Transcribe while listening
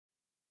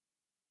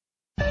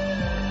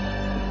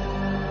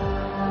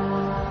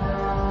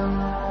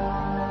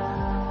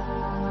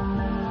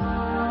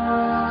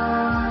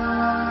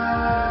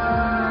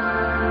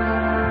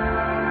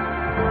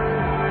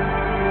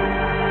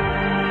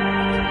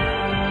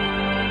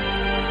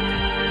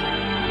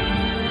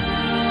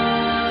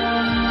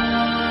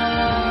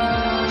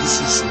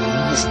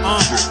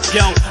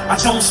I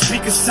don't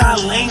speak a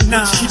sign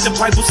language, keep the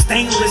Bible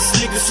stainless.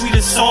 Niggas sweet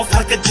and soft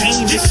like a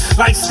dangerous.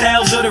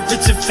 Lifestyles of the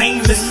rich and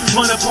famous.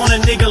 Run up on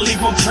a nigga, leave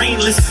him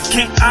brainless.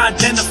 Can't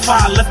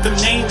identify, left them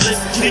nameless.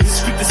 Niggas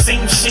speak the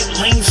same shit,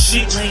 lame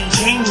shit,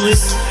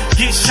 gameless.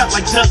 Get shot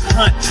like duck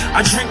hunt.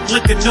 I drink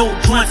liquor, no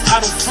blunts.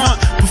 Out in front,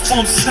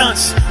 perform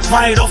stunts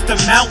right off the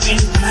mountain.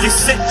 They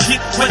said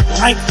get wet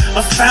like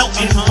a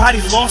fountain.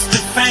 Body lost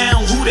and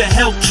found, who the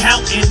hell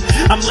counting?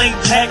 I'm laid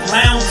back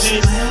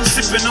lounging,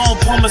 sipping on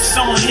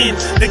Parmesan in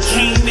the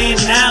Canaan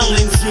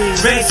Islands.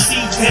 Red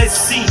Sea, Dead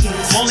Sea.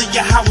 Only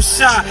Yahweh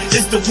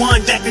is the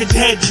one that could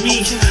head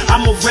me.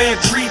 I'm a rare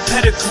breed,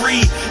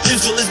 pedigree.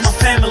 Israel is my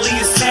family,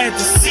 it's sad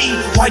to see.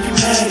 Why you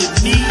mad at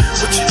me?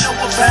 What you know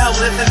about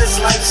living this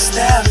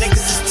lifestyle?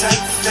 Niggas is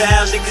tight,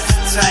 foul, niggas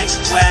is tight,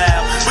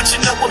 wow. What you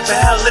know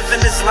about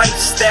living this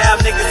lifestyle?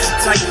 Niggas is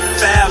tight,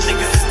 foul,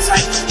 niggas is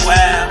tight,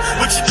 wow.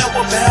 What you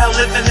know about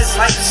living this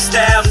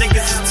lifestyle?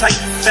 Niggas is tight,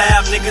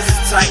 foul, niggas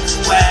is tight,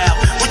 wow.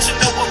 What you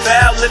know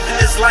about living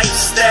this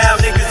lifestyle?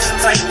 Niggas is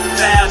tight,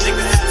 foul,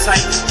 niggas is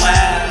tight,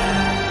 wow.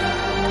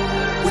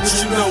 What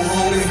you know,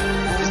 homie?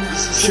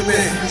 Come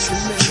in.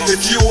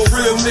 If you a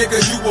real nigga,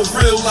 you will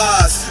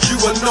realize. You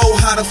will know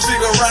how to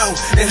figure out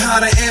and how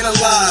to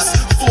analyze.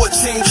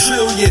 14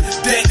 trillion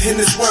debt in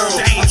this world.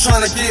 I'm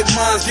trying to get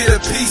mine, get a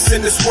piece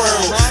in this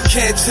world.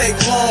 Can't take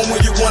long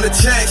when you wanna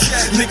check.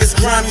 Niggas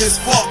grimy as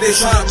fuck, they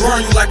trying to burn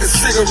you like a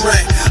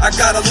cigarette. I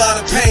got a lot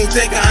of pain,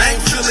 think I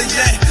ain't feel it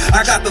yet.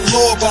 I got the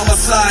Lord by my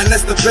side, and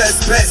that's the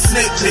best bet.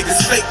 Snake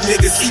niggas, fake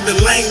niggas, even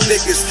lame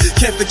niggas.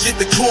 Can't forget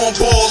the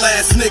cornball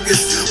ass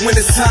niggas. When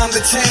it's time to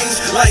change,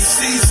 like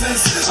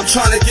seasons, I'm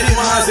trying to get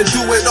mine and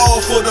do it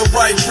all for the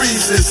right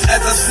reasons.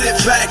 As I sit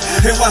back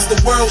and watch the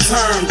world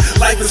turn,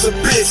 life is a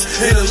bitch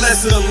and a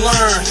lesson to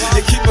learn.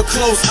 And keep a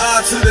close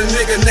eye to the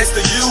nigga next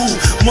to you.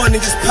 Money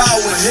is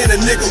power and a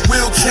nigga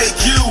will take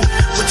you.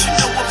 What you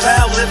know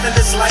about living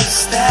this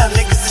lifestyle?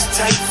 Niggas is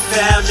tight,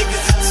 foul,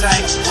 niggas is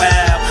tight,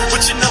 wow.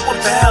 What you know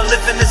about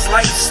living this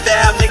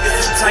lifestyle?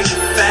 Niggas is tight,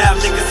 foul,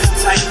 niggas is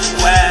tight,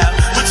 wow.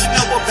 What you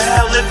know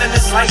about living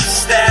this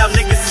lifestyle?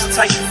 Niggas is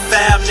tight,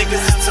 foul,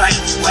 niggas is tight,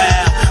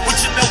 wow. What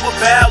you know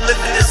about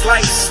living this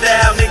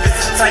lifestyle? Niggas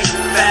is tight,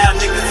 foul,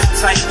 niggas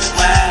is tight,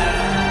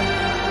 wow.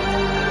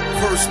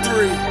 Verse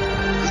 3.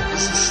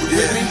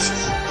 Yeah.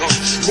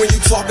 When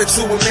you talking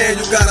to a man,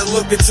 you gotta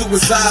look into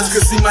his eyes,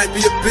 cause he might be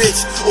a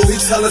bitch or he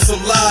telling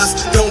some lies.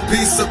 Don't be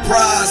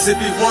surprised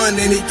if he run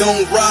and he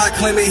gon' ride,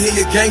 claiming he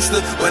a gangster,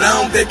 but I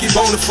don't think he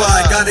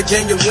bonafide. Gotta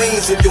gain your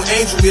wings if you're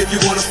angel, if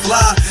you wanna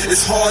fly.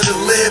 It's hard to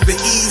live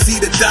and easy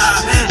to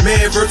die.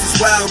 Man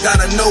versus wild,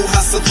 gotta know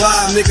how to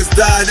survive. Niggas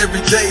died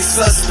every day,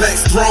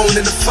 suspects thrown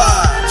in the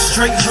fire.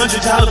 Straight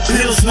 $100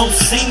 bills, no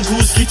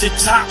singles. Get your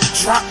top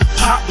drop,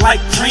 pop like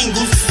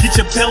Pringles. Get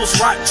your bells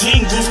rock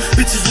jingles.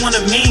 Bitches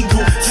wanna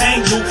mingle,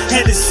 tangle,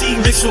 Hennessy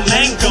mixed with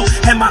mango.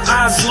 Had my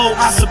eyes low,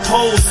 I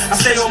suppose. I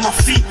stay on my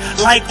feet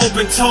like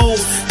open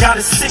toes. Got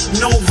a sick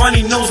no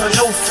runny nose. I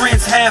know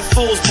friends have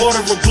foes.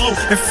 Border of blue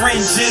and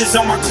fringes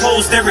on my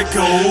clothes. There it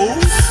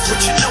goes. What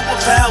you know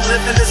about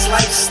living this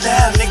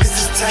lifestyle? Niggas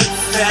is tight,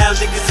 foul,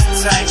 niggas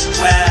is tight,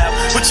 wow.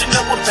 What you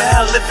know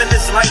about living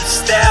this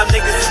lifestyle?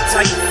 Niggas is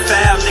tight,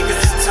 foul,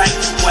 niggas is tight,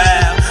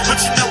 wow. What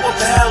you know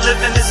about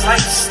living this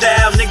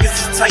lifestyle? Niggas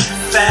is tight,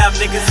 foul,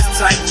 niggas is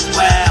tight,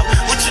 wow.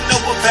 What you know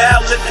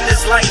about living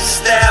this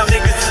lifestyle?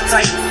 Niggas is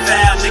tight,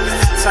 foul, niggas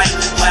is tight,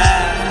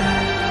 wow.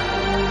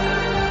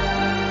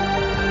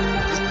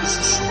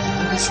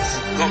 This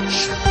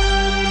is